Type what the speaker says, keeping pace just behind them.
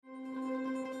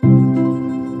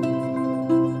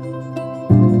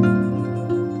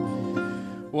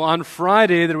Well, on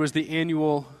Friday, there was the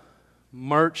annual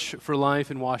March for Life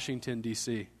in Washington,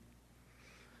 D.C.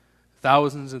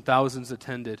 Thousands and thousands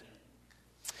attended.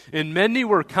 And many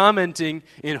were commenting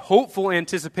in hopeful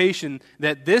anticipation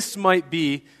that this might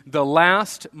be the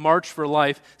last March for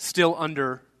Life still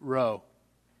under Roe.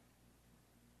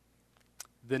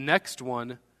 The next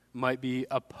one might be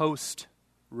a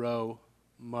post-Roe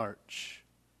march.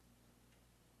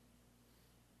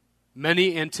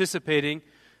 Many anticipating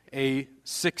a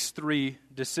 6-3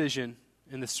 decision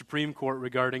in the Supreme Court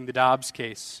regarding the Dobbs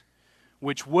case,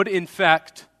 which would in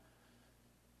fact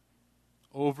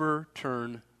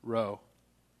overturn Roe.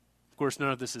 Of course, none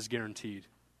of this is guaranteed.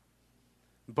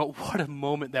 But what a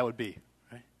moment that would be,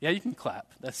 right? Yeah, you can clap.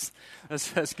 That's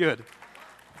good.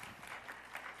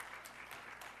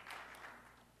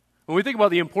 When we think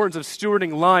about the importance of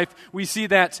stewarding life, we see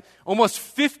that almost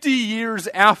 50 years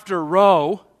after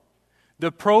Roe,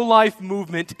 the pro-life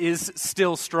movement is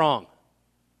still strong.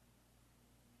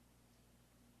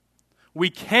 We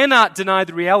cannot deny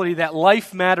the reality that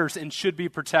life matters and should be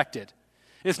protected.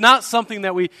 It's not something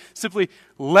that we simply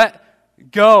let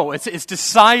go. It's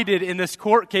decided in this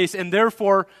court case, and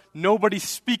therefore nobody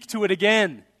speak to it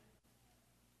again.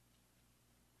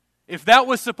 If that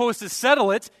was supposed to settle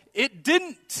it, it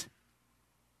didn't.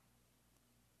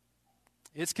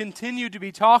 It's continued to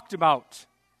be talked about,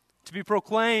 to be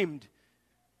proclaimed.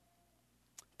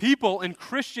 People, and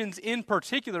Christians in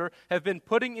particular, have been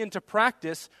putting into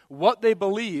practice what they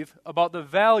believe about the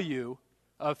value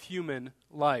of human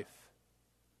life.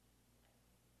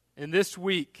 And this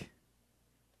week,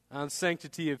 on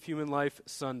Sanctity of Human Life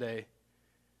Sunday,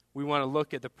 we want to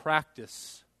look at the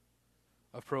practice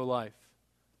of pro-life.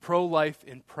 Pro-life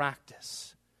in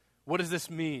practice. What does this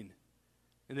mean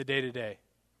in the day-to-day?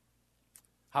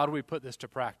 How do we put this to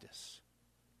practice?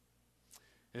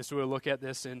 And so we'll look at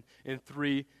this in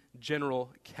three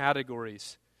general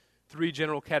categories. Three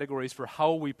general categories for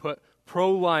how we put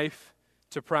pro-life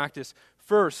to practice.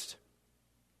 First,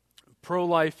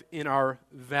 pro-life in our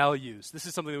values. This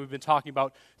is something that we've been talking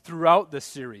about throughout this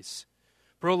series.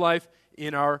 Pro-life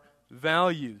in our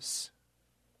values.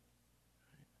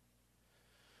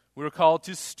 We're called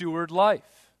to steward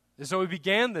life. This is how we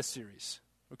began this series.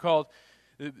 We're called,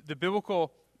 the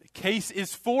biblical case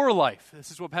is for life. This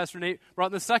is what Pastor Nate brought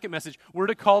in the second message. We're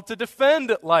called to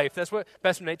defend life. That's what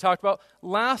Pastor Nate talked about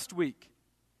last week.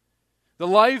 The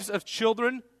lives of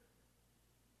children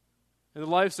and the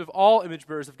lives of all image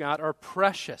bearers of God are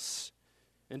precious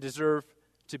and deserve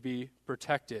to be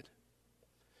protected.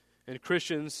 And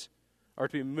Christians are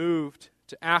to be moved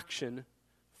to action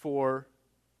for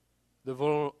the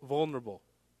vulnerable.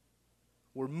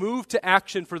 We're moved to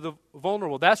action for the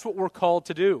vulnerable. That's what we're called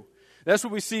to do. That's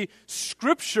what we see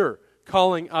Scripture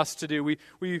calling us to do.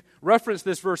 We referenced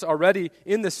this verse already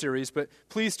in this series, but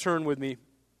please turn with me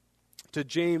to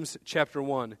James chapter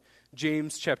 1.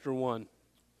 James chapter 1.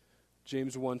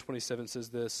 James 1:27 says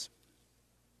this.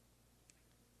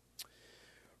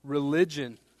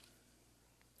 Religion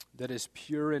that is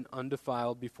pure and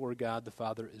undefiled before God the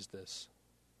Father is this.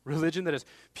 Religion that is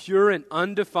pure and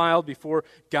undefiled before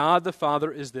God the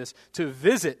Father is this, to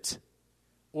visit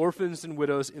orphans and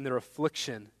widows in their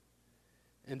affliction,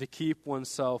 and to keep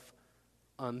oneself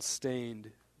unstained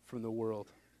from the world.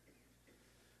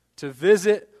 To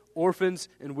visit orphans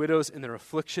and widows in their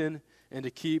affliction, and to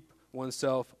keep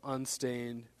oneself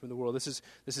unstained from the world. This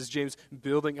is James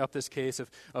building up this case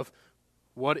of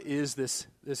what is this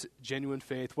genuine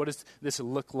faith? What does this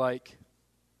look like?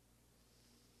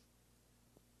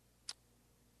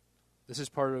 This is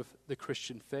part of the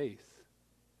Christian faith.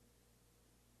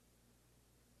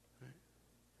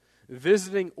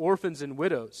 Visiting orphans and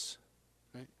widows,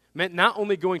 right, meant not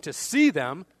only going to see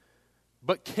them,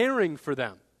 but caring for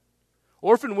them.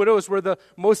 Orphan widows were the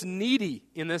most needy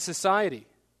in this society.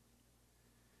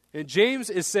 And James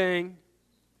is saying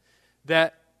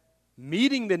that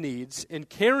meeting the needs and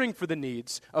caring for the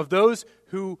needs of those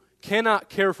who cannot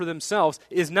care for themselves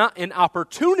is not an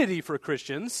opportunity for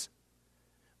Christians,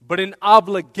 but an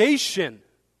obligation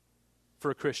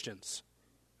for Christians.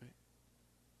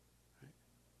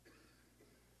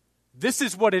 This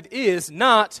is what it is,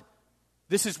 not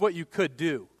this is what you could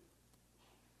do.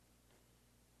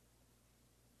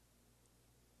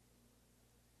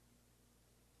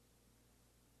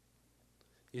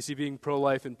 You see, being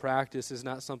pro-life in practice is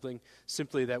not something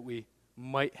simply that we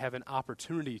might have an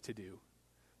opportunity to do,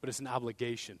 but it's an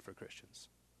obligation for Christians.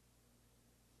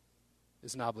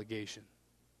 It's an obligation.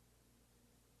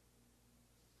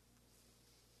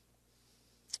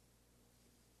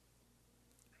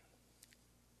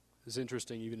 It's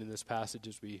interesting, even in this passage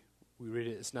as we read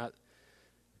it,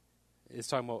 it's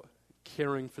talking about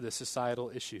caring for the societal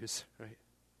issues, right?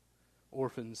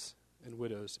 Orphans and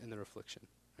widows in their affliction,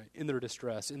 right? In their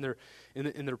distress, in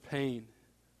their pain,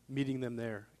 meeting them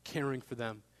there, caring for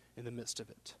them in the midst of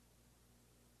it.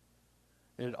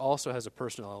 And it also has a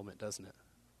personal element, doesn't it?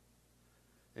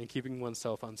 And keeping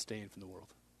oneself unstained from the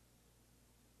world.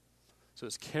 So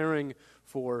it's caring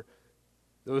for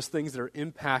those things that are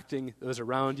impacting those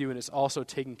around you, and it's also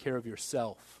taking care of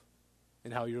yourself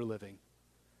and how you're living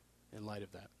in light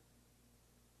of that.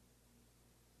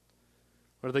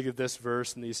 When I think of this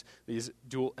verse and these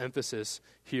dual emphasis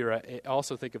here, I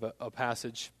also think of a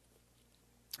passage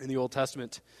in the Old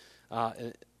Testament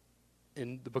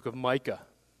in the book of Micah.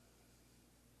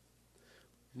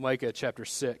 Micah chapter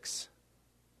 6,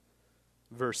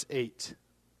 verse 8.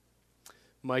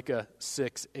 Micah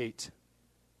 6:8.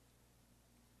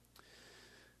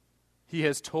 He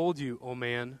has told you, O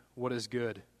man, what is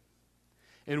good.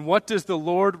 And what does the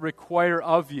Lord require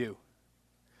of you?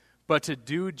 But to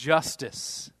do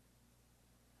justice,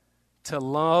 to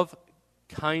love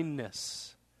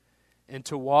kindness, and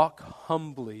to walk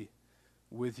humbly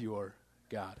with your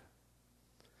God.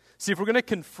 See, if we're going to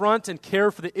confront and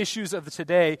care for the issues of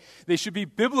today, they should be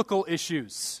biblical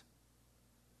issues.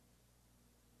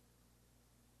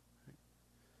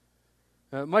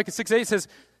 Micah 6:8 says,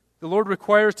 the Lord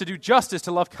requires to do justice,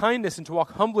 to love kindness, and to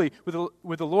walk humbly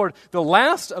with the Lord. The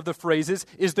last of the phrases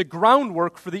is the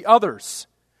groundwork for the others.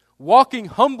 Walking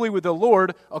humbly with the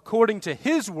Lord, according to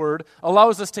His word,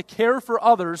 allows us to care for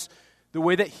others the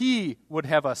way that He would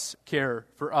have us care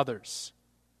for others.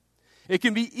 It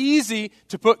can be easy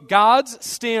to put God's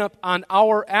stamp on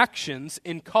our actions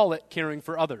and call it caring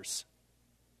for others.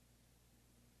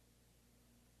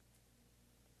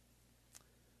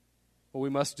 What we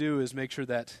must do is make sure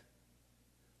that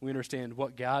we understand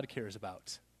what God cares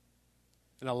about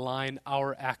and align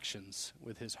our actions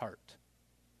with His heart.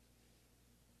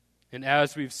 And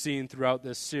as we've seen throughout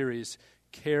this series,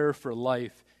 care for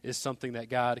life is something that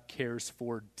God cares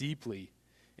for deeply,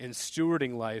 and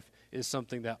stewarding life is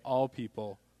something that all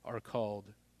people are called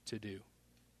to do.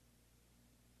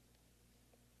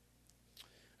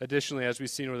 Additionally, as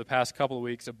we've seen over the past couple of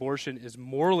weeks, abortion is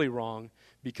morally wrong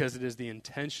because it is the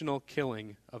intentional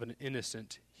killing of an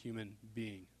innocent human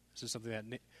being. This is something that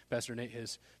Pastor Nate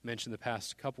has mentioned the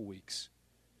past couple weeks.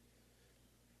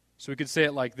 So we could say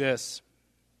it like this.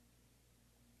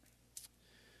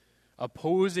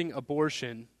 Opposing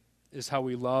abortion is how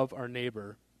we love our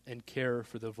neighbor and care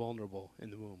for the vulnerable in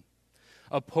the womb.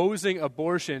 Opposing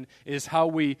abortion is how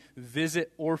we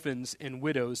visit orphans and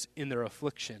widows in their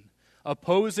affliction.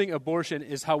 Opposing abortion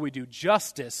is how we do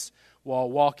justice while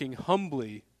walking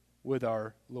humbly with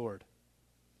our Lord.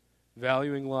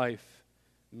 Valuing life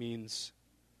means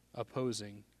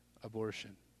opposing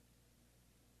abortion.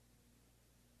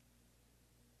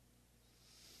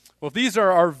 Well, if these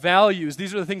are our values,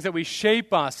 these are the things that we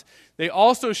shape us, they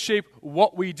also shape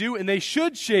what we do, and they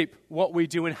should shape what we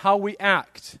do and how we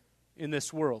act in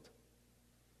this world.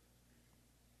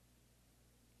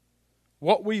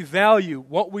 What we value,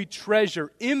 what we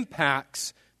treasure,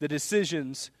 impacts the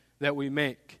decisions that we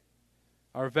make.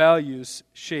 Our values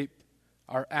shape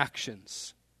our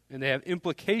actions, and they have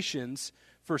implications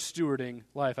for stewarding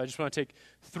life. I just want to take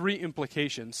 3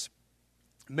 implications,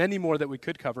 many more that we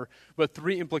could cover, but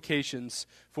 3 implications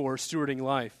for stewarding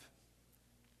life,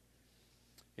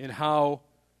 and how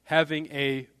having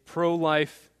a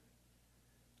pro-life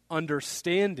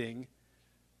understanding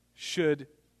should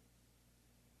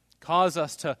cause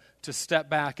us to step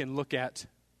back and look at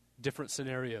different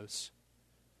scenarios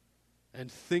and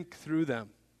think through them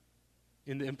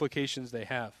in the implications they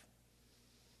have.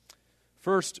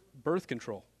 First, birth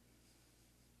control.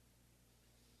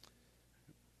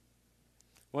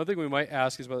 One thing we might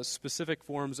ask is about specific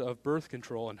forms of birth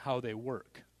control and how they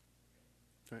work.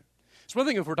 Right? It's one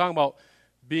thing if we're talking about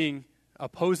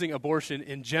opposing abortion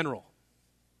in general.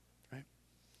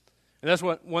 And that's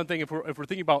one thing if we're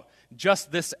thinking about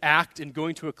just this act and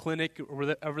going to a clinic or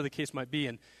whatever the case might be.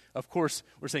 And of course,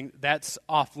 we're saying that's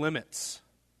off limits.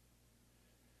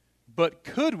 But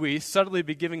could we subtly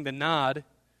be giving the nod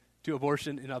to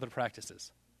abortion in other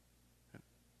practices?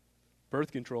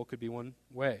 Birth control could be one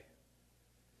way.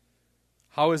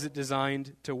 How is it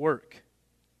designed to work?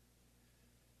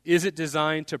 Is it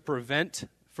designed to prevent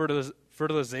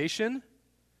fertilization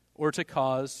or to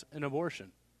cause an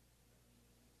abortion?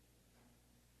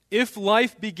 If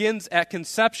life begins at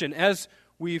conception, as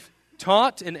we've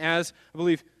taught and as I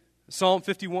believe Psalm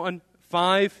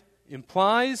 51:5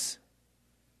 implies,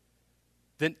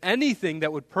 then anything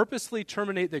that would purposely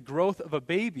terminate the growth of a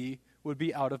baby would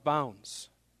be out of bounds.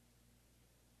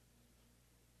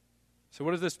 So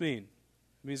what does this mean?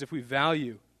 It means if we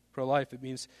value pro-life, it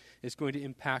means it's going to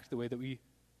impact the way that we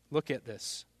look at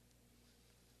this.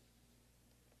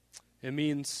 It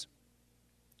means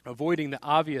avoiding the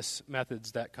obvious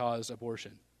methods that cause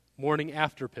abortion. Morning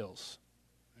after pills.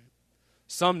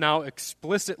 Some now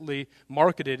explicitly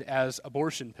marketed as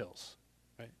abortion pills.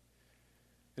 Right?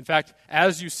 In fact,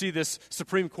 as you see this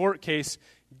Supreme Court case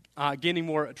gaining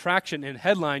more attraction in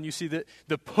headline, you see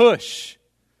the push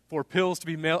for pills to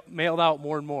be mailed out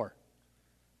more and more,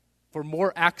 for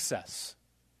more access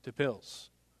to pills.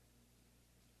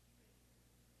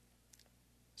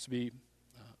 This would be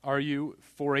RU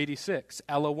 486,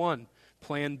 ELA 1,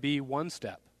 Plan B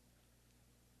 1-step.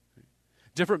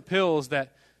 Different pills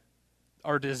that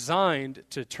are designed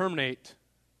to terminate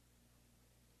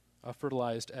a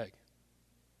fertilized egg.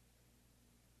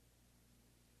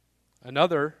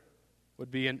 Another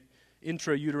would be an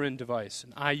intrauterine device,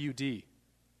 an IUD.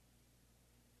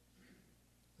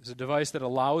 It's a device that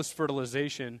allows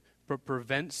fertilization but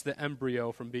prevents the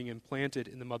embryo from being implanted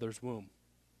in the mother's womb,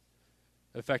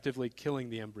 effectively killing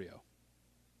the embryo.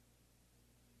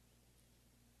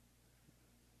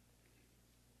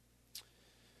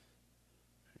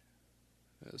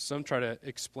 Some try to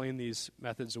explain these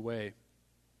methods away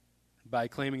by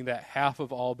claiming that half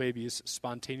of all babies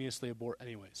spontaneously abort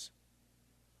anyways.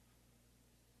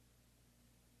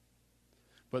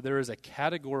 But there is a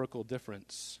categorical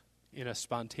difference in a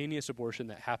spontaneous abortion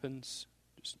that happens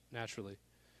just naturally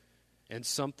and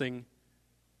something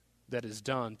that is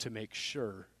done to make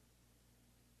sure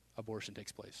abortion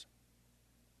takes place.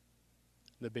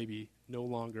 The baby no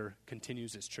longer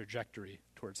continues its trajectory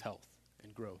towards health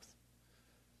and growth.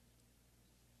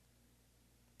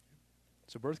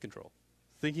 So birth control,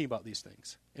 thinking about these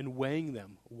things and weighing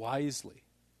them wisely.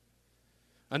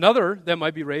 Another that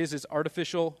might be raised is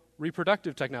artificial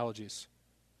reproductive technologies.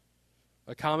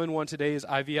 A common one today is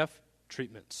IVF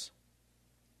treatments.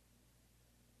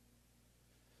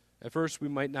 At first, we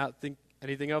might not think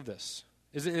anything of this.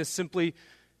 Isn't it simply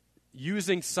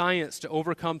using science to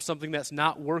overcome something that's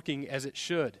not working as it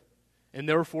should, and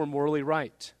therefore morally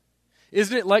right?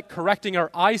 Isn't it like correcting our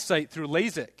eyesight through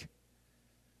LASIK,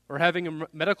 or having a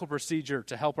medical procedure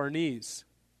to help our knees?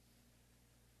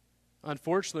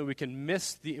 Unfortunately, we can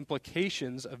miss the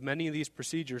implications of many of these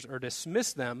procedures or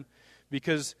dismiss them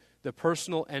because the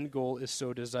personal end goal is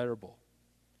so desirable.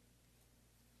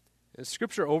 And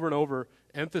Scripture over and over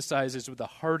emphasizes with the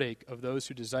heartache of those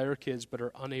who desire kids but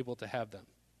are unable to have them.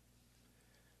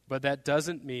 But that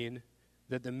doesn't mean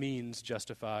that the means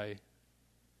justify,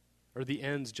 or the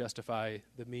ends justify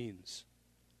the means.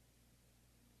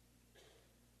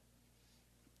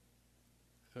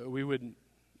 We would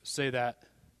say that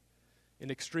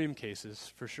in extreme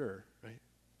cases, for sure, right?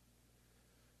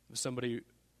 If somebody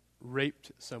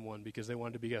raped someone because they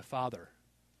wanted to be a father,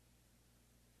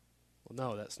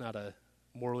 well, no, that's not a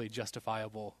morally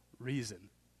justifiable reason.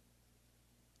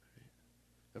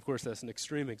 Of course, that's an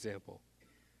extreme example.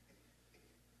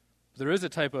 There is a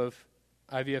type of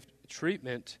IVF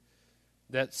treatment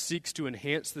that seeks to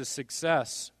enhance the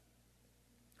success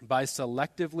by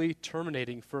selectively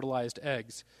terminating fertilized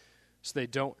eggs so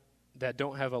that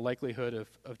don't have a likelihood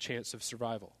of chance of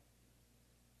survival.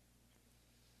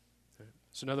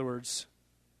 So in other words,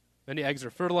 many eggs are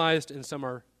fertilized and some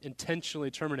are intentionally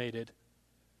terminated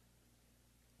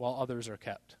while others are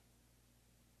kept.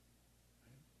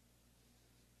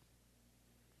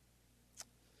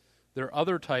 There are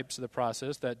other types of the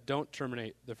process that don't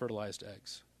terminate the fertilized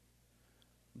eggs.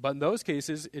 But in those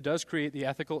cases, it does create the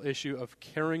ethical issue of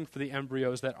caring for the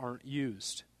embryos that aren't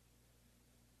used.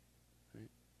 Right?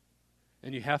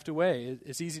 And you have to weigh.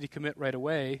 It's easy to commit right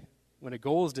away when a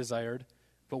goal is desired,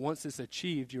 but once it's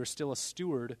achieved, you're still a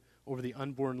steward over the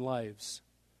unborn lives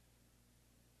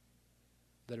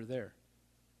that are there.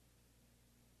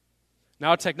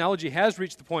 Now, technology has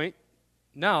reached the point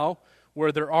now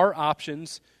where there are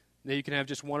options that you can have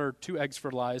just one or two eggs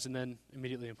fertilized and then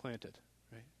immediately implanted.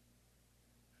 Right?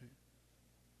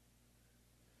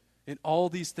 And all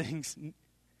these things,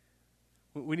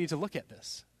 we need to look at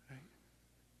this.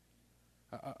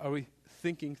 Right? Are we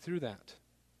thinking through that?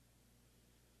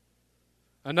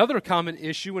 Another common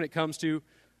issue when it comes to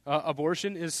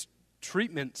abortion is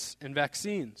treatments and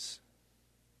vaccines.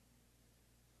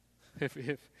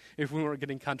 If we weren't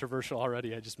getting controversial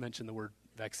already, I just mentioned the word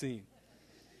vaccine.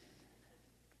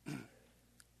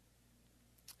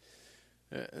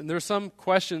 And there are some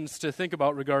questions to think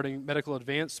about regarding medical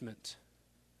advancement.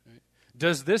 Right?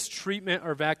 Does this treatment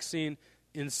or vaccine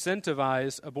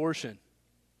incentivize abortion?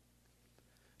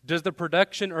 Does the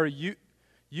production or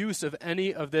use of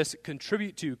any of this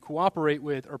contribute to, cooperate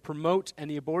with, or promote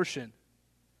any abortion?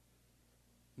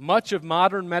 Much of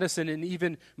modern medicine and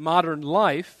even modern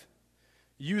life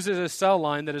uses a cell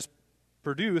line that is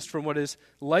produced from what is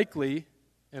likely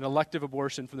an elective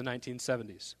abortion from the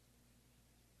 1970s.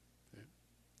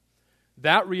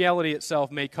 That reality itself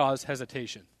may cause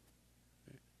hesitation.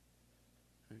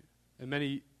 And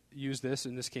many use this,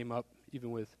 and this came up even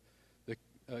with the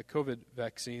COVID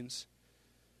vaccines.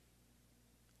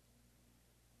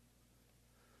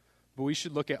 But we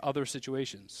should look at other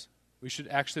situations. We should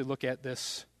actually look at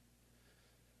this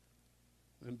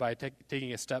and by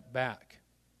taking a step back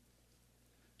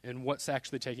and what's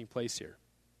actually taking place here.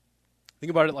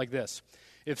 Think about it like this.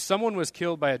 If someone was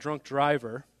killed by a drunk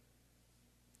driver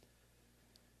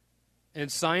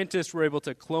and scientists were able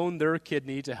to clone their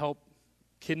kidney to help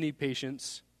kidney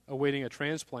patients awaiting a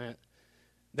transplant,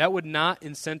 that would not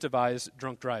incentivize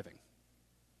drunk driving.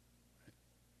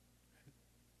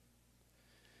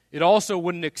 It also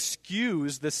wouldn't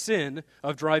excuse the sin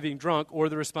of driving drunk or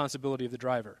the responsibility of the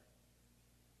driver.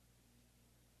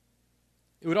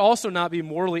 It would also not be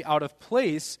morally out of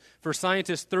place for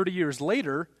scientists 30 years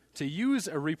later to use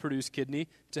a reproduced kidney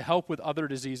to help with other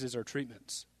diseases or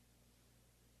treatments.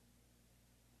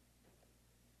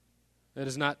 That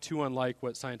is not too unlike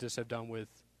what scientists have done with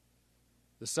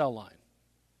the cell line.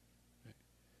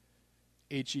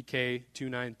 HEK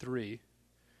 293,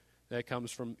 that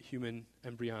comes from human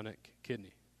embryonic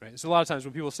kidney. Right? So a lot of times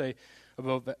when people say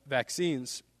about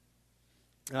vaccines,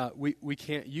 we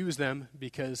can't use them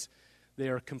because they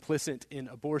are complicit in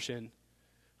abortion,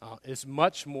 it's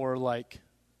much more like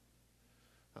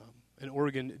an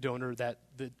organ donor that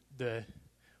the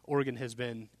organ has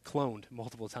been cloned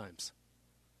multiple times.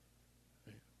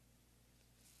 Right?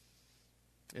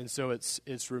 And so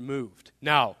it's removed.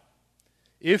 Now,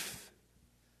 if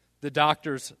the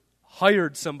doctors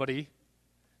hired somebody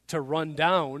to run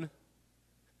down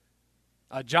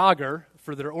a jogger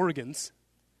for their organs,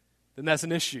 then that's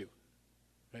an issue.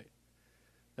 Right?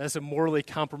 That's a morally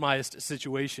compromised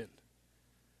situation.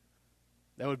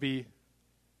 That would be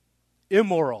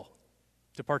immoral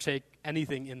to partake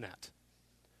anything in that.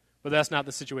 But that's not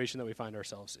the situation that we find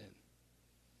ourselves in.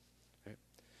 Right?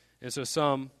 And so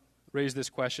some raise this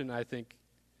question. I think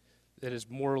it is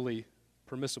morally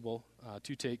permissible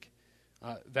to take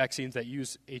vaccines that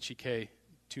use HEK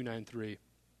 293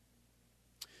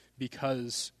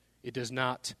 because it does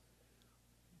not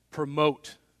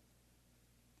promote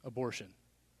abortion.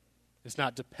 It's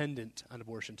not dependent on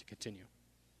abortion to continue.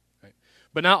 Right?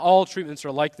 But not all treatments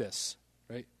are like this.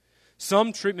 Right?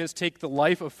 Some treatments take the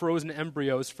life of frozen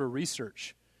embryos for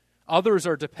research. Others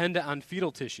are dependent on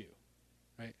fetal tissue.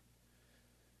 Right?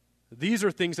 These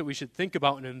are things that we should think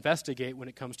about and investigate when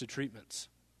it comes to treatments.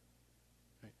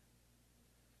 Right?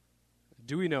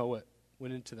 Do we know what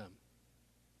went into them?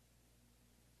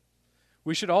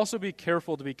 We should also be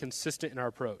careful to be consistent in our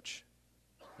approach.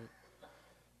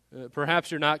 Right?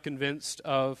 Perhaps you're not convinced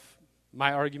of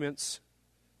my arguments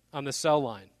on the cell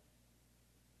line.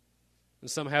 And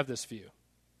some have this view.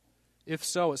 If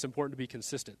so, it's important to be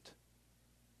consistent.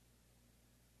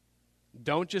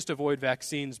 Don't just avoid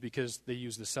vaccines because they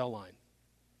use the cell line.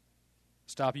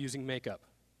 Stop using makeup.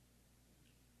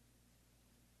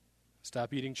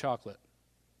 Stop eating chocolate.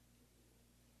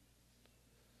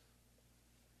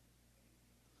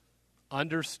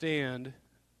 Understand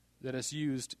that it's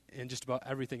used in just about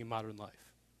everything in modern life.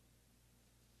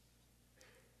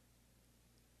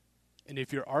 And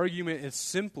if your argument is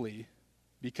simply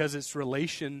because it's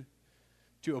relation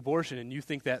to abortion and you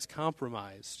think that's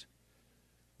compromised,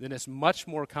 then it's much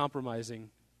more compromising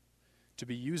to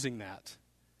be using that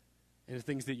in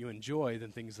things that you enjoy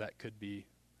than things that could be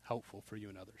helpful for you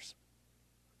and others.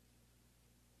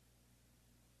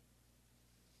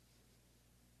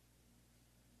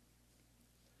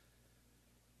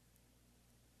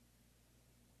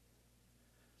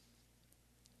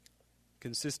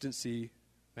 Consistency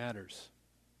matters.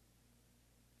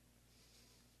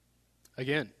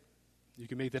 Again, you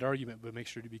can make that argument, but make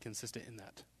sure to be consistent in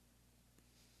that.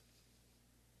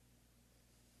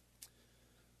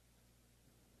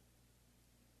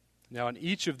 Now, in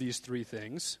each of these three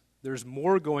things, there's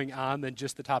more going on than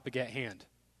just the topic at hand,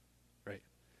 right?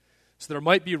 So there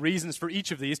might be reasons for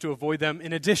each of these to avoid them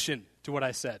in addition to what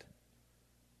I said.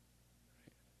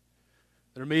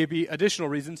 There may be additional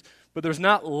reasons, but there's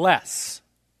not less,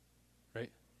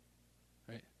 right?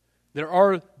 There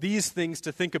are these things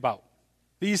to think about,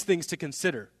 these things to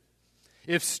consider.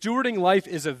 If stewarding life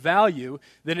is of value,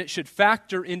 then it should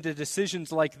factor into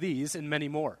decisions like these and many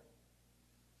more.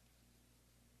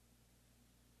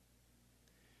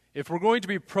 If we're going to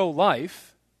be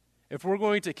pro-life, if we're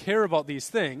going to care about these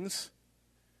things,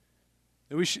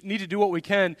 And we need to do what we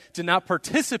can to not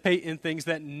participate in things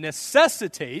that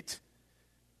necessitate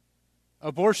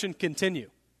abortion continue.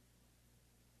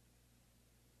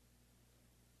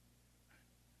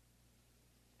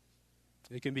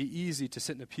 It can be easy to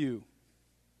sit in a pew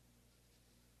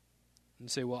and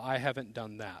say, well, I haven't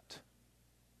done that.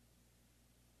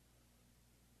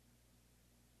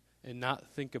 And not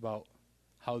think about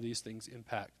how these things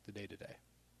impact the day-to-day.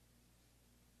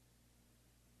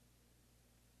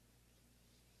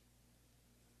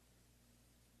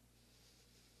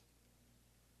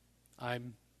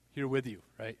 I'm here with you,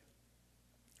 right?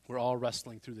 We're all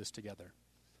wrestling through this together.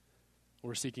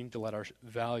 We're seeking to let our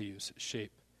values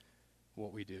shape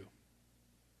what we do.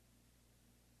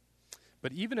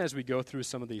 But even as we go through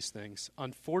some of these things,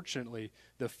 unfortunately,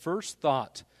 the first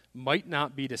thought might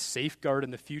not be to safeguard in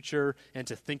the future and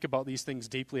to think about these things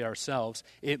deeply ourselves.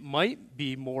 It might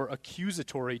be more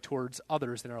accusatory towards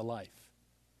others in our life.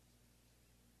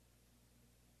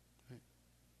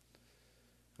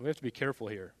 We have to be careful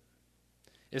here.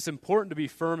 It's important to be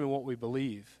firm in what we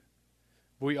believe,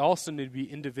 but we also need to be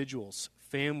individuals,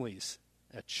 families,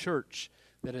 a church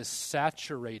that is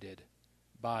saturated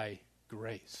by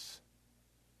grace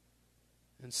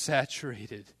and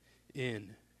saturated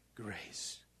in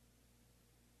grace.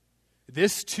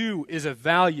 This too is a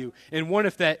value, and one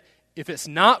if it's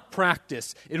not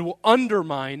practiced, it will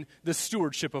undermine the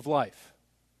stewardship of life.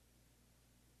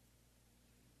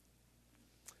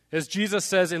 As Jesus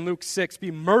says in Luke 6,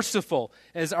 be merciful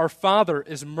as our Father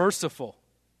is merciful.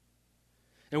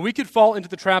 And we could fall into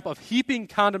the trap of heaping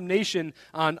condemnation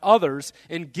on others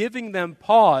and giving them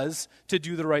pause to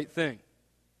do the right thing.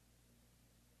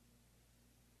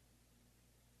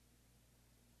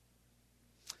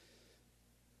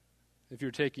 If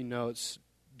you're taking notes,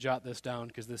 jot this down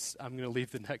because I'm going to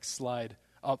leave the next slide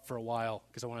up for a while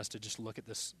because I want us to just look at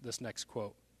this next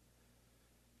quote.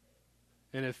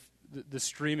 And if the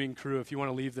streaming crew, if you want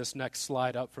to leave this next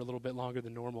slide up for a little bit longer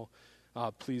than normal,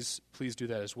 please do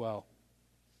that as well.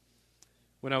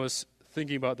 When I was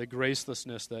thinking about the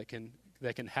gracelessness that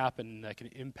can happen and that can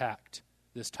impact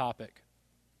this topic,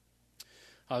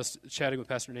 I was chatting with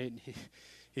Pastor Nate, and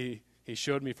he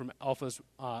showed me from Alpha's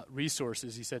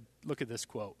resources. He said, "Look at this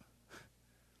quote,"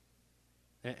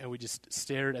 and we just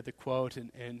stared at the quote,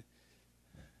 and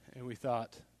we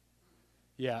thought,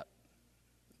 "Yeah,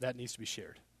 that needs to be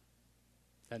shared.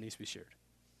 That needs to be shared."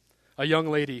 A young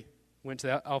lady went to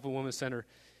the Alpha Women's Center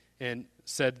and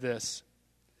said this: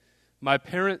 "My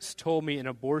parents told me an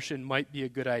abortion might be a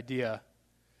good idea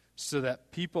so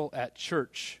that people at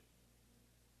church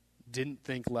didn't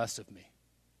think less of me."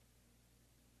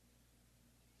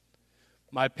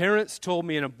 My parents told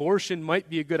me an abortion might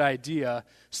be a good idea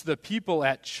so the people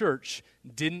at church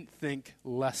didn't think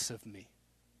less of me.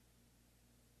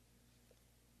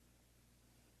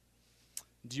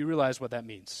 Do you realize what that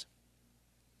means?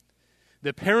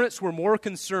 The parents were more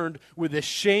concerned with the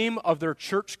shame of their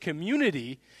church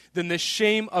community than the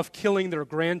shame of killing their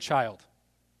grandchild.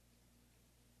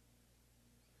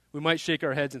 We might shake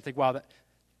our heads and think, wow,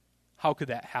 how could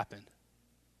that happen?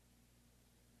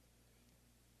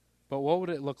 But what would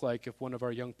it look like if one of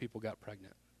our young people got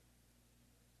pregnant?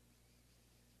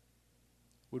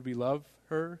 Would we love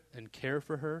her and care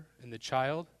for her and the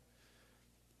child?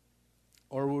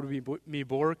 Or would we be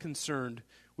more concerned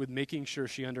with making sure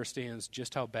she understands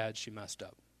just how bad she messed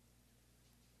up?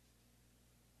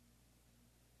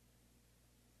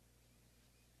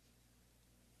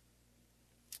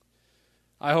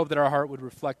 I hope that our heart would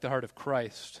reflect the heart of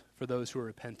Christ for those who are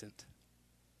repentant.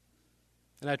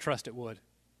 And I trust it would.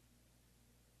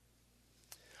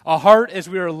 A heart, as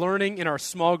we are learning in our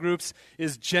small groups,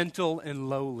 is gentle and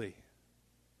lowly.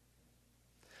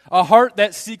 A heart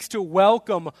that seeks to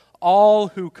welcome all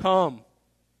who come.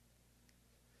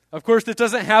 Of course, this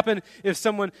doesn't happen if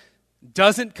someone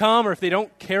doesn't come or if they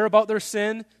don't care about their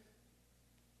sin.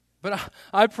 But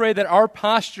I pray that our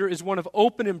posture is one of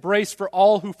open embrace for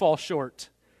all who fall short.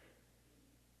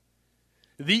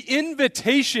 The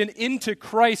invitation into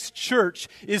Christ's church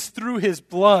is through His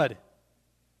blood.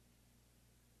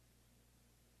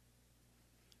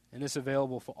 And it's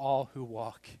available for all who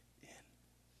walk in.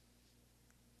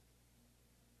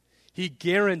 He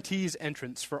guarantees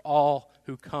entrance for all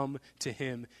who come to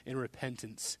Him in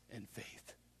repentance and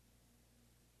faith.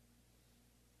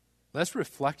 Let's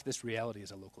reflect this reality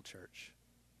as a local church.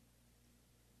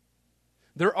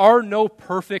 There are no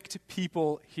perfect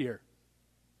people here.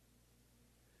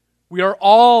 We are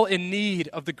all in need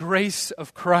of the grace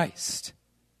of Christ.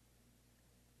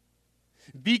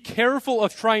 Be careful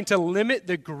of trying to limit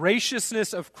the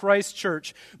graciousness of Christ's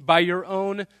church by your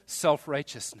own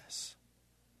self-righteousness.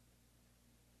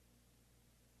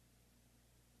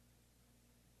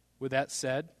 With that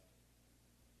said,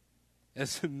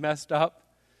 as messed up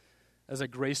as a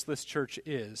graceless church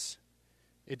is,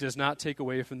 it does not take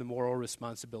away from the moral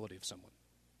responsibility of someone.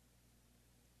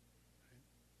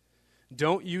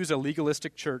 Don't use a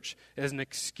legalistic church as an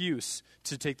excuse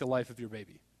to take the life of your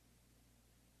baby.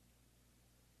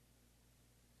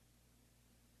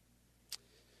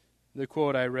 The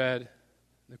quote I read,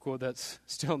 the quote that's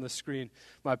still on the screen,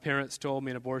 my parents told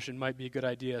me an abortion might be a good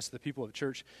idea, so the people of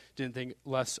church didn't think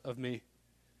less of me.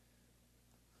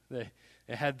 They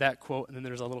had that quote, and then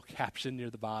there's a little caption near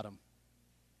the bottom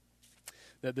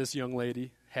that this young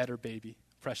lady had her baby,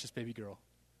 precious baby girl,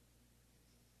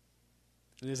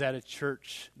 and is at a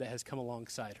church that has come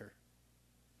alongside her,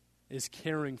 is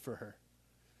caring for her,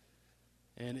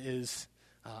 and is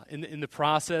in the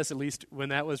process, at least when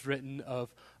that was written, of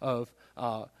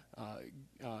the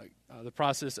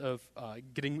process of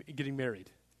getting married,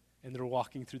 and they're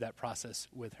walking through that process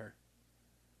with her.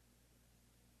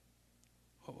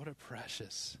 What a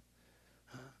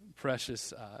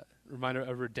precious reminder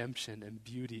of redemption and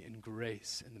beauty and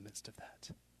grace in the midst of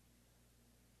that.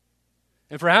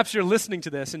 And perhaps you're listening to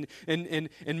this, and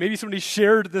maybe somebody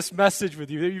shared this message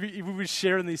with you. We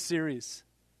share in these series.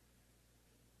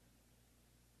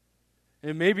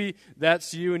 And maybe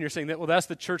that's you, and you're saying that, well, that's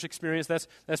the church experience.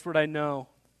 That's what I know.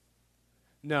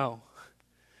 No,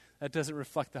 that doesn't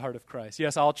reflect the heart of Christ.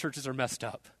 Yes, all churches are messed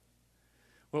up,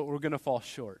 but we're going to fall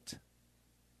short.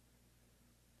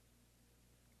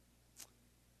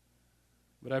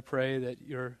 But I pray that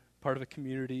you're part of a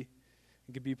community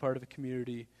and can be part of a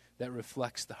community that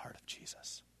reflects the heart of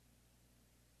Jesus.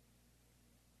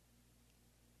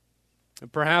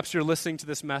 And perhaps you're listening to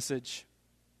this message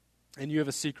and you have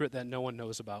a secret that no one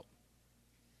knows about.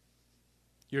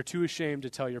 You're too ashamed to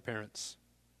tell your parents.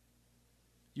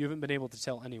 You haven't been able to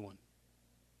tell anyone.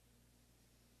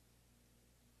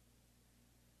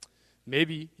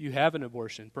 Maybe you have an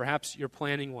abortion. Perhaps you're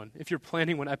planning one. If you're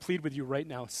planning one, I plead with you right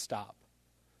now, stop.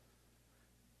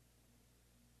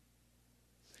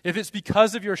 If it's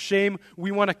because of your shame, we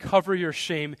want to cover your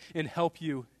shame and help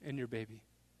you and your baby.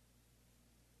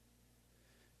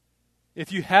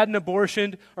 If you had an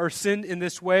abortion or sinned in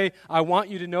this way, I want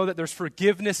you to know that there's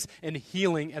forgiveness and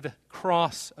healing at the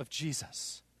cross of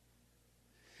Jesus.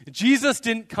 Jesus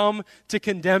didn't come to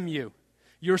condemn you.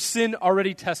 Your sin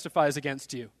already testifies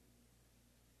against you.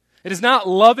 It is not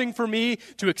loving for me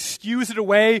to excuse it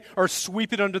away or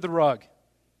sweep it under the rug.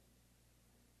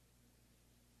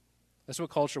 That's what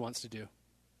culture wants to do.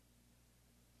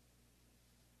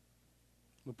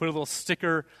 We'll put a little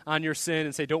sticker on your sin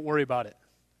and say, don't worry about it.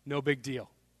 No big deal.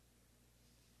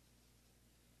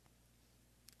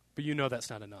 But you know that's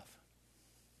not enough.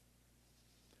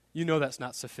 You know that's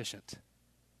not sufficient.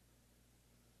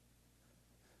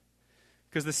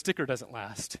 Because the sticker doesn't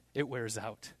last. It wears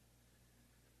out.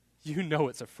 You know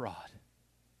it's a fraud.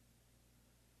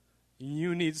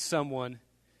 You need someone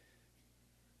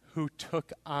who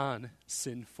took on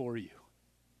sin for you.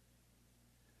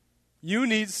 You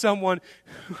need someone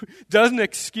who doesn't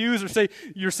excuse or say,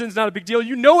 your sin's not a big deal.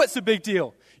 You know it's a big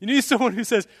deal. You need someone who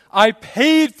says, I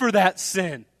paid for that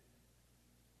sin.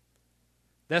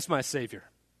 That's my Savior.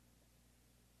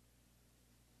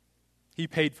 He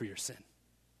paid for your sin.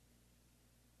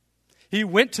 He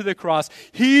went to the cross.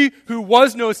 He who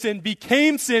was no sin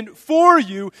became sin for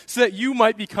you so that you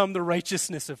might become the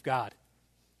righteousness of God.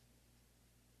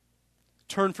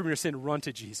 Turn from your sin, run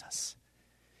to Jesus.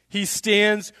 He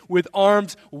stands with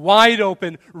arms wide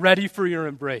open, ready for your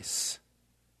embrace.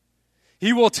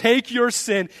 He will take your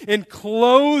sin and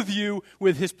clothe you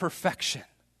with his perfection.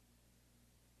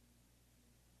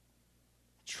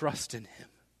 Trust in him.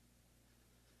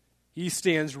 He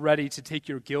stands ready to take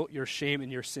your guilt, your shame,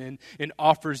 and your sin and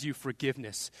offers you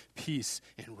forgiveness, peace,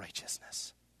 and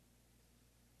righteousness.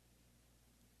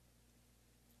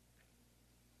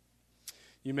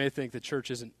 You may think the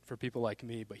church isn't for people like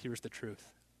me, but here's the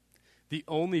truth. The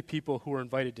only people who are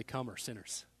invited to come are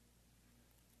sinners.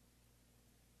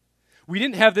 We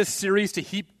didn't have this series to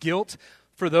heap guilt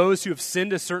for those who have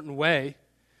sinned a certain way,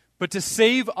 but to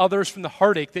save others from the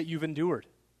heartache that you've endured.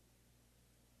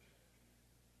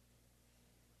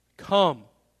 Come,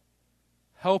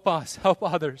 help us, help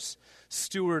others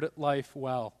steward life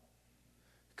well.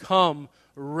 Come,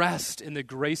 rest in the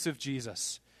grace of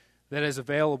Jesus that is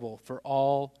available for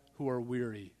all who are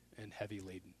weary and heavy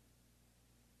laden.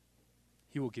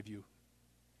 He will give you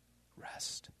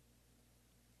rest.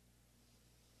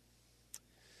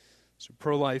 So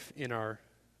pro-life in our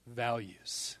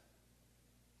values.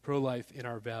 Pro-life in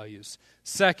our values.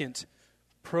 Second,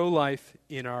 pro-life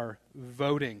in our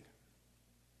voting.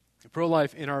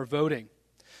 Pro-life in our voting.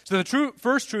 So the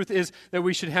first truth is that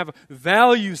we should have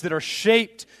values that are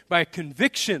shaped by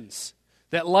convictions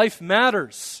that life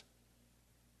matters.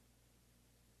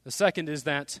 The second is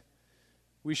that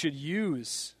we should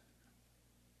use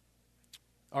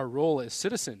our role as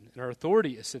citizen and our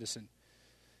authority as citizen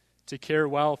to care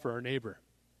well for our neighbor.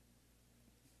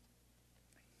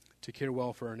 To care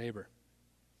well for our neighbor.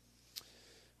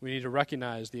 We need to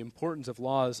recognize the importance of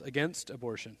laws against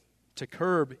abortion to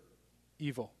curb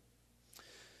evil.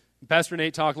 Pastor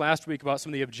Nate talked last week about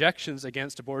some of the objections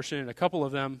against abortion, and a couple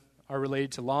of them are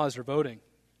related to laws or voting.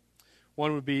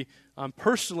 One would be, I'm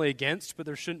personally against, but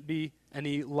there shouldn't be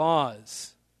any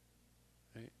laws.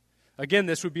 Right? Again,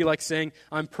 this would be like saying,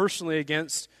 I'm personally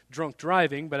against drunk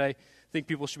driving, but I think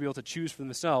people should be able to choose for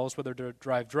themselves whether to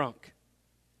drive drunk.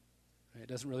 Right? It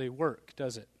doesn't really work,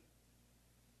 does it?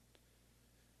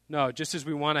 No, just as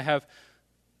we want to have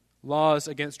laws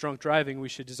against drunk driving, we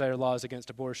should desire laws against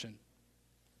abortion.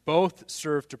 Both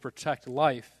serve to protect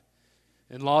life,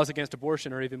 and laws against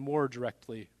abortion are even more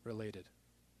directly related.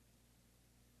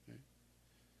 Okay.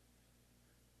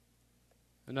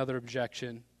 Another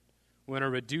objection, we want to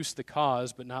reduce the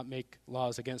cause but not make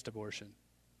laws against abortion.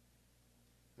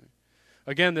 Okay.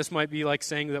 Again, this might be like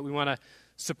saying that we want to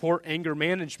support anger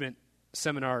management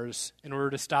seminars in order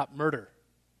to stop murder,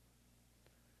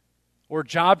 or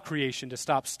job creation to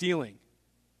stop stealing.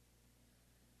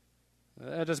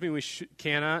 That doesn't mean we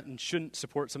cannot and shouldn't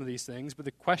support some of these things, but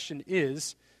the question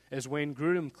is, as Wayne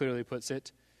Grudem clearly puts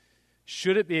it,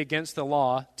 should it be against the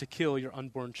law to kill your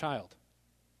unborn child?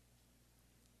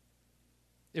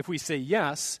 If we say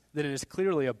yes, then it is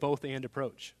clearly a both-and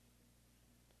approach.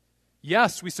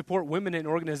 Yes, we support women and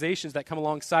organizations that come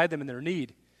alongside them in their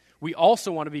need. We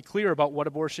also want to be clear about what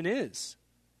abortion is.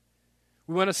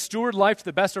 We want to steward life to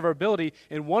the best of our ability,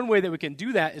 and one way that we can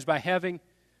do that is by having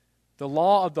the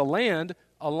law of the land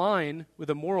align with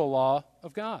the moral law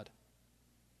of God.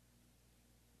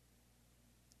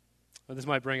 Well, this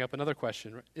might bring up another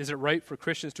question. Is it right for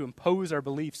Christians to impose our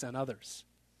beliefs on others?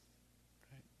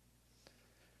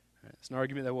 Right. It's an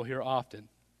argument that we'll hear often.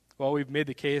 Well, we've made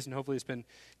the case, and hopefully it's been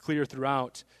clear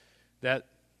throughout, that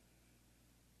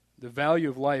the value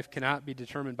of life cannot be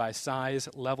determined by size,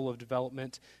 level of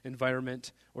development,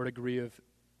 environment, or degree of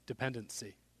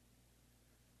dependency.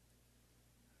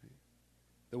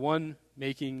 The one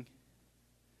making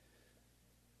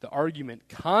the argument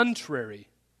contrary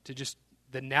to just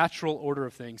the natural order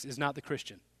of things is not the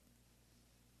Christian.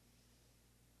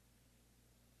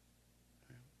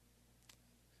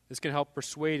 This can help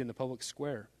persuade in the public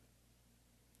square.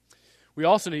 We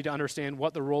also need to understand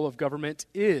what the role of government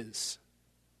is.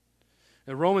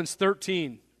 In Romans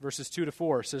 13, verses 2 to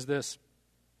 4, says this: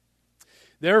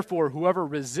 Therefore, whoever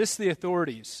resists the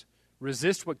authorities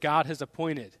resists what God has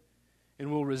appointed, and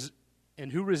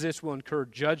who resists will incur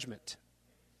judgment.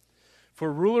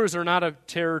 For rulers are not a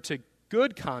terror to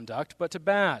good conduct, but to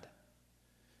bad.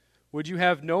 Would you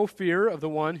have no fear of the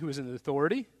one who is in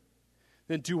authority?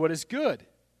 Then do what is good,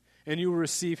 and you will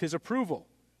receive his approval.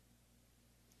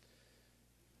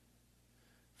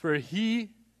 For he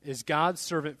is God's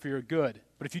servant for your good.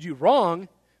 But if you do wrong,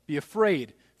 be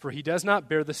afraid, for he does not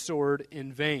bear the sword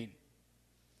in vain.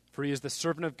 For he is the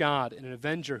servant of God and an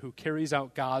avenger who carries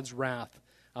out God's wrath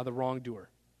on the wrongdoer.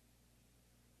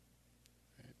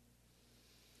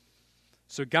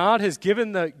 So God has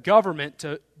given the government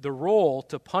the role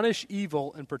to punish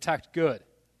evil and protect good.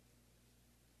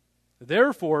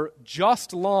 Therefore,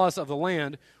 just laws of the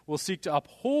land will seek to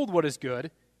uphold what is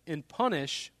good and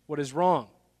punish what is wrong.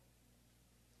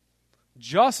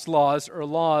 Just laws are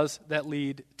laws that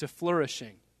lead to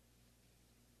flourishing.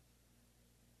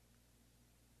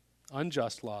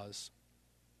 Unjust laws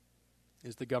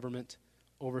is the government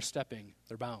overstepping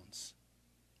their bounds,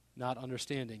 not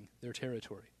understanding their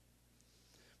territory.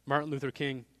 Martin Luther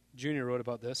King Jr. wrote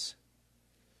about this.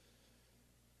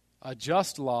 A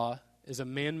just law is a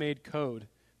man-made code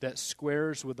that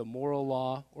squares with the moral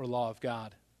law or law of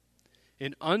God.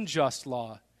 An unjust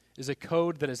law is a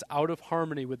code that is out of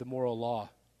harmony with the moral law.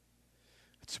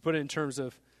 To put it in terms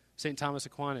of St. Thomas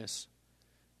Aquinas,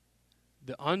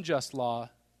 the unjust law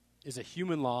is a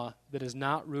human law that is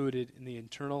not rooted in the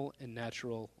internal and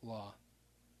natural law.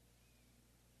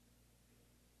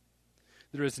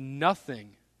 There is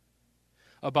nothing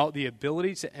about the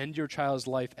ability to end your child's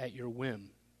life at your whim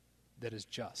that is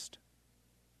just.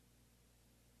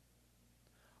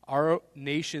 Our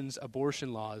nation's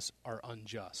abortion laws are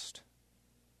unjust.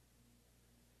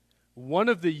 One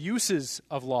of the uses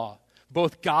of law,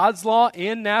 both God's law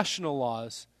and national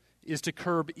laws, is to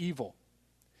curb evil.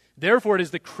 Therefore, it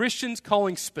is the Christian's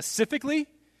calling specifically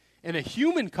and a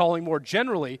human calling more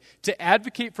generally to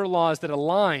advocate for laws that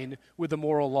align with the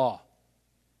moral law.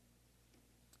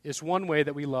 It's one way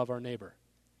that we love our neighbor.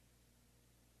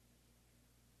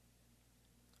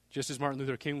 Just as Martin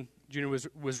Luther King Jr.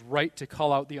 was right to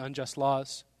call out the unjust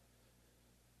laws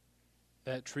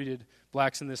that treated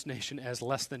blacks in this nation as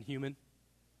less than human,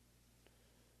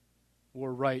 we're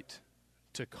right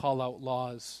to call out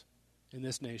laws in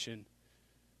this nation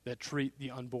that treat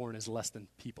the unborn as less than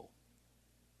people,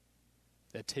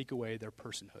 that take away their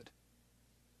personhood.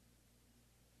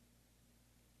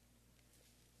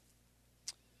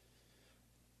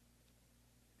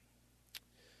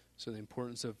 So the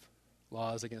importance of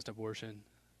laws against abortion.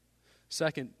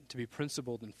 Second, to be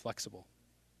principled and flexible.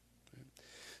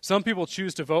 Some people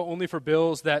choose to vote only for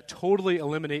bills that totally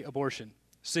eliminate abortion,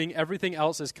 seeing everything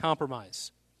else as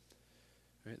compromise.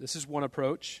 Right? This is one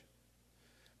approach,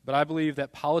 but I believe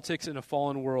that politics in a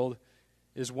fallen world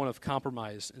is one of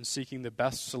compromise and seeking the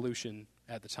best solution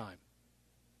at the time.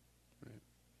 Right?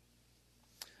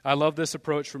 I love this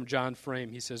approach from John Frame.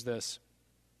 He says this: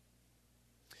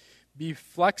 be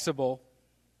flexible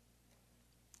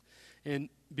and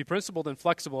be principled and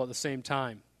flexible at the same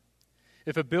time.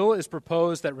 If a bill is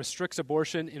proposed that restricts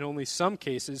abortion in only some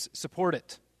cases, support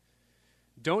it.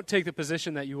 Don't take the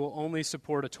position that you will only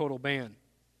support a total ban.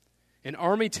 An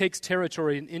army takes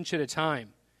territory an inch at a time.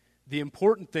 The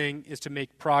important thing is to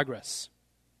make progress.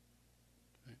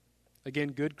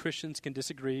 Again, good Christians can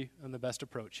disagree on the best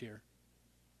approach here.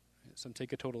 Some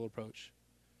take a total approach.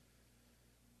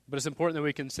 But it's important that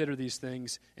we consider these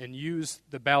things and use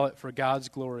the ballot for God's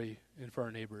glory and for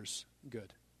our neighbor's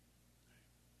good.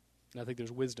 And I think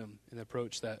there's wisdom in the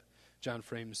approach that John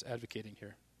Frame's advocating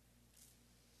here.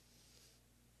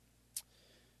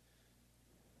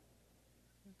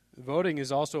 Voting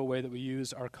is also a way that we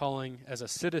use our calling as a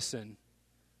citizen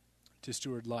to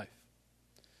steward life.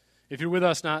 If you're with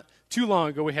us not too long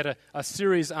ago, we had a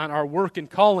series on our work and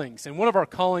callings, and one of our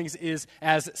callings is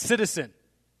as citizen.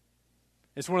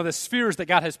 It's one of the spheres that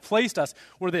God has placed us,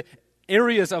 one of the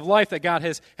areas of life that God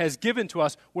has given to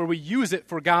us where we use it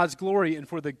for God's glory and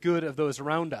for the good of those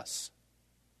around us.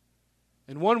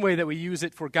 And one way that we use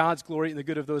it for God's glory and the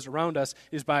good of those around us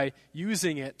is by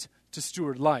using it to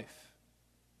steward life.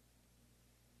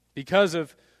 Because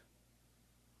of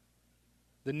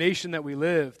the nation that we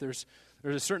live, there's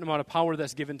a certain amount of power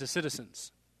that's given to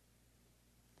citizens.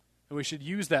 And we should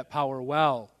use that power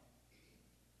well,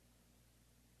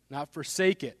 not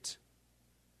forsake it.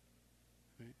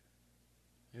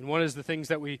 And one is the things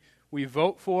that we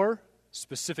vote for,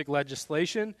 specific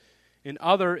legislation, and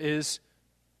other is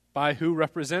by who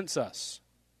represents us.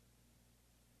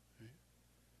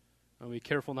 I'll be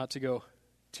careful not to go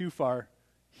too far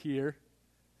here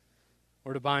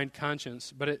or to bind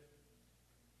conscience, but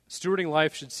stewarding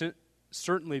life should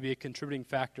certainly be a contributing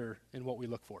factor in what we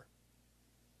look for.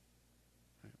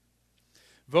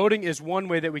 Voting is one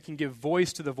way that we can give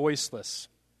voice to the voiceless.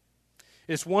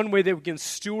 It's one way that we can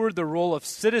steward the role of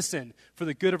citizen for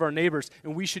the good of our neighbors,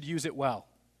 and we should use it well.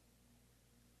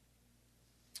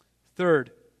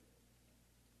 Third,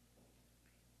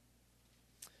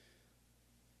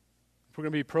 if we're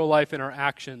going to be pro-life in our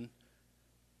action,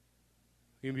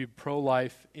 we're going to be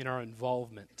pro-life in our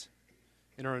involvement.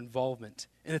 In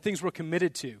the things we're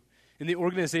committed to, in the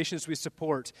organizations we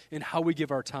support, in how we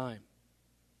give our time.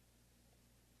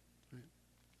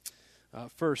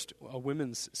 First,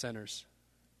 women's centers.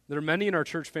 There are many in our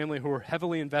church family who are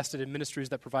heavily invested in ministries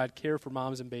that provide care for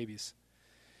moms and babies.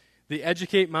 They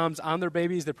educate moms on their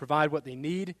babies, they provide what they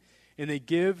need, and they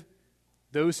give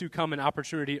those who come an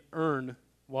opportunity to earn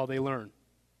while they learn.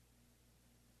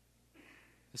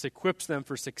 This equips them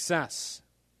for success.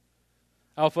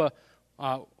 Alpha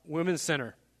Women's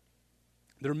Center,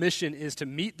 their mission is to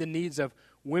meet the needs of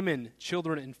women,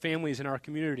 children, and families in our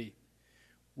community.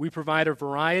 We provide a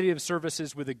variety of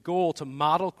services with a goal to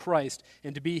model Christ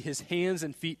and to be his hands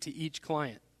and feet to each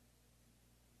client.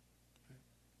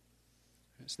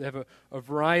 So they have a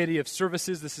variety of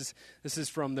services. This is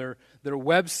from their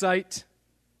website.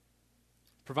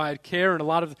 Provide care, and a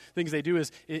lot of things they do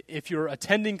is if you're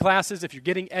attending classes, if you're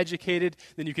getting educated,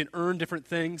 then you can earn different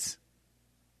things.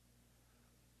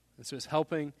 And so it's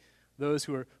helping those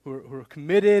who are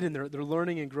committed and they're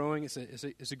learning and growing.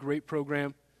 It's a great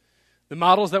program. The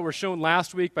models that were shown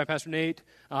last week by Pastor Nate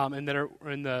and that are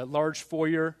in the large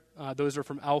foyer, those are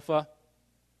from Alpha.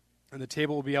 And the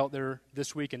table will be out there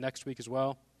this week and next week as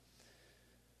well.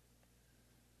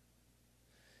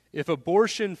 If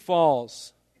abortion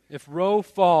falls, if Roe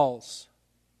falls,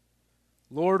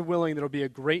 Lord willing, there will be a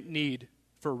great need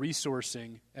for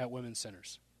resourcing at women's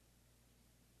centers.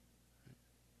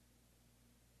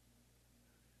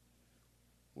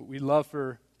 We love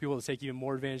for people to take even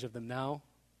more advantage of them now.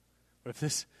 But if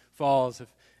this falls,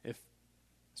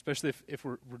 especially if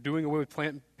we're doing away with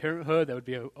Planned Parenthood, that would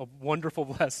be a wonderful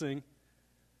blessing.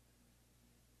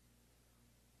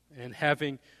 And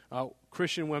having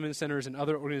Christian women's centers and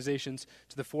other organizations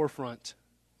to the forefront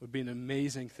would be an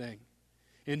amazing thing.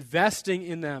 Investing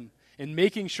in them and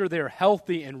making sure they are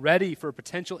healthy and ready for a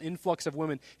potential influx of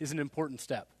women is an important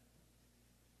step.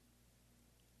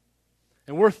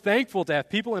 And we're thankful to have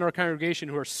people in our congregation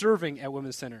who are serving at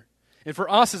Women's Center. And for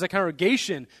us as a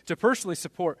congregation to personally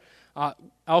support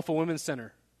Alpha Women's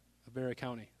Center of Barrett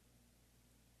County.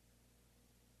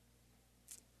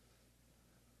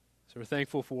 So we're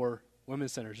thankful for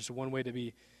Women's Center. Just one way to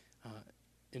be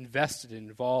invested and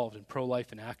involved in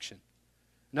pro-life in action.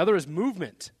 Another is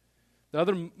movement. The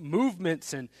other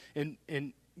movements and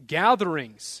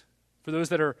gatherings for those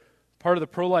that are part of the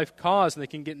pro-life cause and they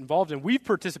can get involved in. We've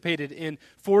participated in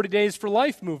 40 Days for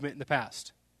Life movement in the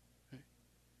past.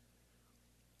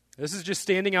 This is just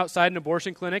standing outside an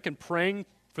abortion clinic and praying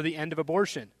for the end of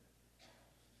abortion.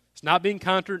 It's not being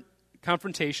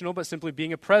confrontational, but simply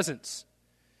being a presence.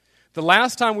 The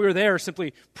last time we were there,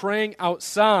 simply praying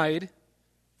outside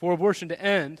for abortion to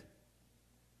end,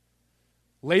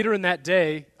 later in that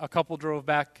day, a couple drove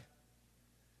back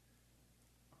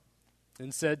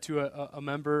and said to a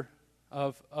member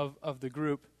of the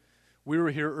group, "We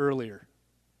were here earlier,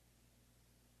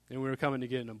 and we were coming to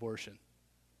get an abortion.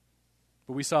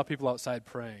 But we saw people outside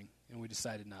praying, and we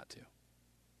decided not to."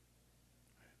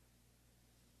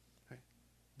 Right?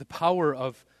 The power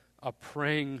of a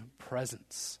praying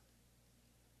presence.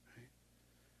 Right?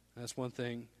 That's one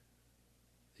thing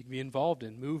you can be involved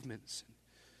in, movements.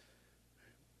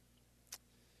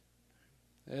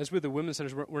 As with the women's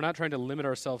centers, we're not trying to limit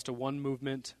ourselves to one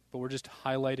movement, but we're just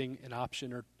highlighting an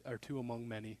option or two among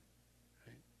many.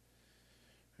 Right?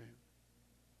 Right.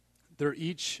 They're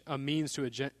each a means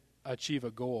to achieve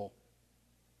a goal.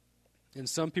 And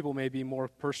some people may be more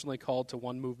personally called to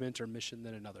one movement or mission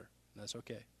than another. And that's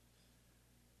okay.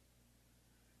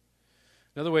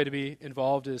 Another way to be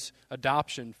involved is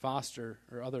adoption, foster,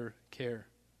 or other care.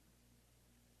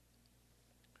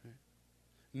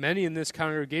 Many in this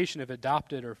congregation have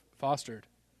adopted or fostered.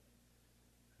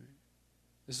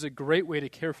 This is a great way to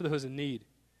care for those in need.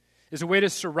 It's a way to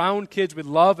surround kids with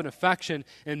love and affection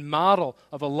and model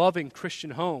of a loving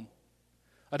Christian home.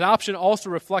 Adoption also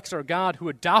reflects our God who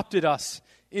adopted us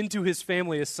into his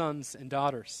family as sons and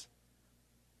daughters.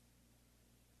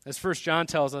 As 1 John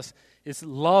tells us, it's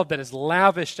love that is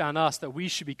lavished on us that we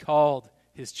should be called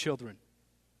his children.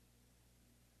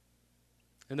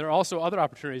 And there are also other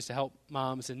opportunities to help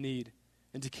moms in need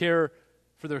and to care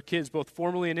for their kids both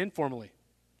formally and informally.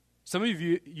 Some of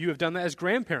you have done that as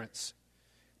grandparents,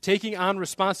 taking on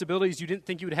responsibilities you didn't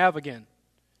think you would have again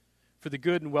for the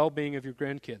good and well-being of your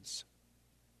grandkids.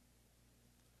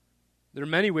 There are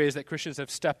many ways that Christians have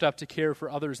stepped up to care for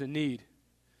others in need.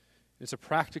 It's a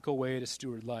practical way to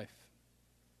steward life.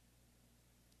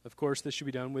 Of course, this should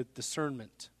be done with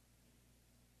discernment.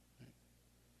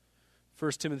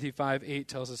 1 Timothy 5:8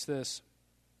 tells us this: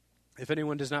 "If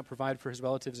anyone does not provide for his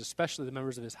relatives, especially the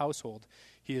members of his household,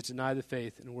 he has denied the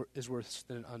faith and is worse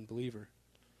than an unbeliever."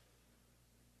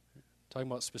 Talking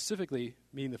about specifically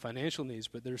meeting the financial needs,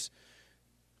 but there's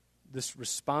this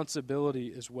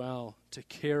responsibility as well to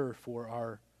care for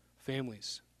our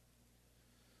families.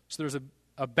 So there's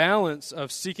a balance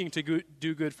of seeking to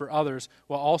do good for others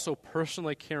while also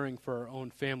personally caring for our own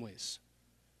families.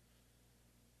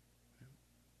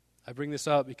 I bring this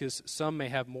up because some may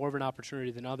have more of an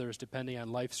opportunity than others depending on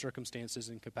life circumstances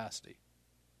and capacity.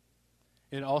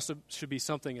 And it also should be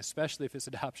something, especially if it's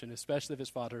adoption, especially if it's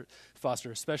foster,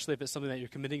 especially if it's something that you're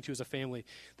committing to as a family,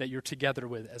 that you're together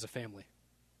with as a family.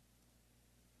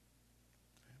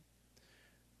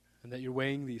 And that you're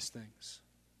weighing these things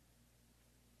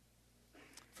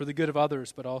for the good of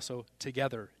others, but also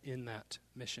together in that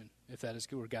mission, if that is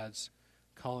where God's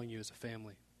calling you as a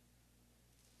family.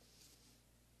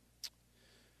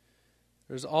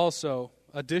 There's also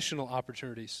additional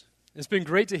opportunities. It's been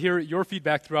great to hear your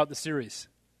feedback throughout the series.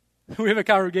 We have a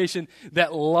congregation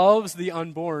that loves the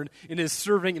unborn and is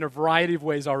serving in a variety of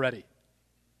ways already.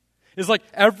 It's like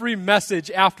every message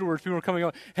afterwards, people are coming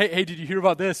out, hey, did you hear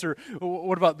about this? Or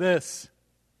what about this?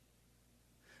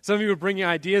 Some of you are bringing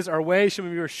ideas our way. Some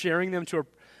of you are sharing them to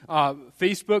our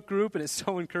Facebook group, and it's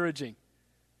so encouraging.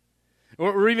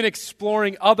 We're even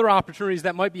exploring other opportunities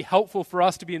that might be helpful for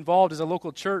us to be involved as a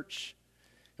local church.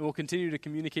 And we'll continue to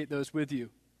communicate those with you.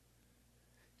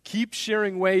 Keep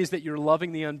sharing ways that you're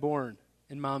loving the unborn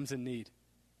and moms in need.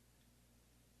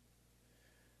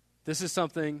 This is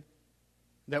something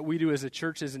that we do as a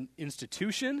church as an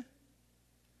institution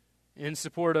in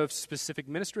support of specific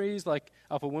ministries like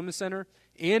Alpha Women's Center,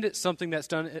 and it's something that's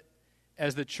done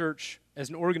as the church, as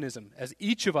an organism, as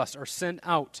each of us are sent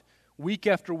out week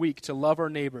after week to love our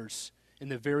neighbors in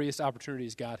the various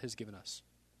opportunities God has given us.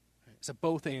 It's a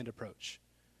both-and approach.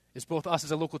 It's both us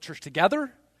as a local church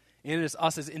together, and it's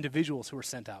us as individuals who are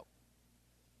sent out.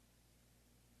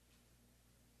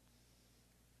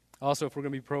 Also, if we're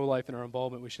going to be pro-life in our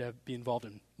involvement, we should be involved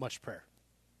in much prayer.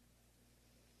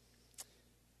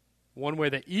 One way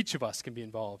that each of us can be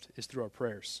involved is through our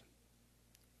prayers.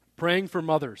 Praying for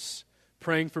mothers,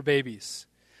 praying for babies,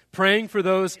 praying for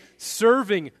those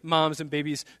serving moms and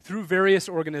babies through various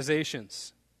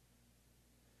organizations.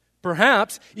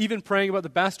 Perhaps even praying about the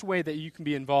best way that you can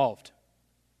be involved.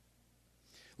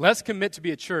 Let's commit to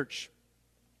be a church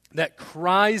that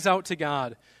cries out to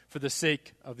God for the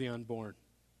sake of the unborn.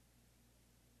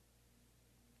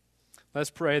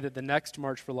 Let's pray that the next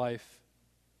March for Life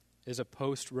is a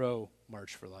post-Roe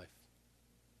March for Life.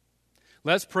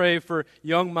 Let's pray for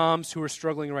young moms who are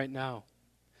struggling right now.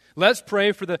 Let's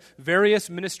pray for the various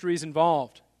ministries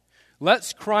involved.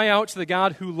 Let's cry out to the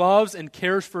God who loves and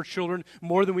cares for children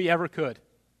more than we ever could.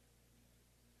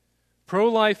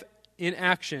 Pro-life in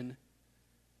action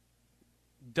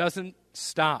doesn't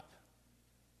stop.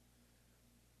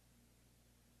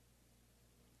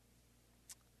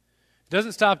 It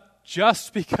doesn't stop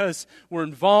just because we're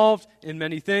involved in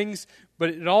many things, but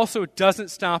it also doesn't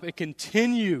stop. It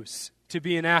continues to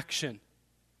be in action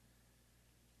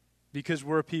because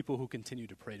we're a people who continue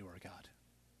to pray to our God,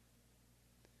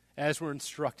 as we're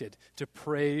instructed to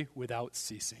pray without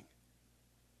ceasing.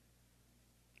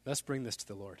 Let's bring this to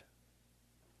the Lord.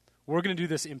 We're going to do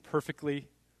this imperfectly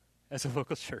as a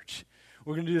local church.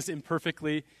 We're going to do this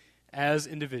imperfectly as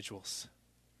individuals.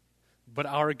 But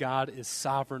our God is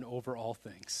sovereign over all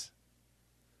things.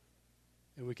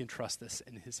 And we can trust this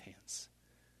in his hands.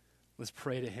 Let's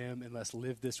pray to him and let's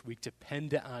live this week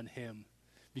dependent on him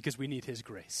because we need his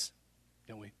grace,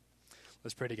 don't we?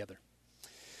 Let's pray together.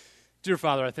 Dear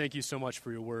Father, I thank you so much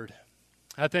for your word.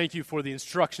 I thank you for the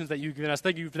instructions that you've given us.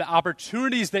 Thank you for the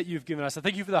opportunities that you've given us. I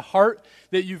thank you for the heart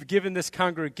that you've given this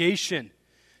congregation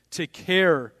to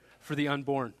care for the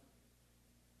unborn.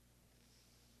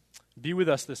 Be with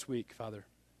us this week, Father.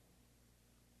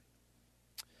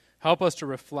 Help us to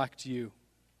reflect you.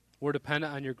 We're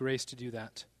dependent on your grace to do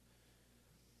that.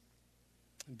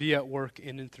 Be at work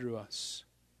in and through us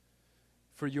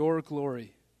for your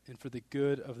glory and for the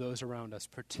good of those around us,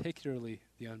 particularly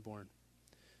the unborn.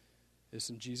 It's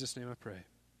in Jesus' name I pray.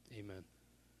 Amen.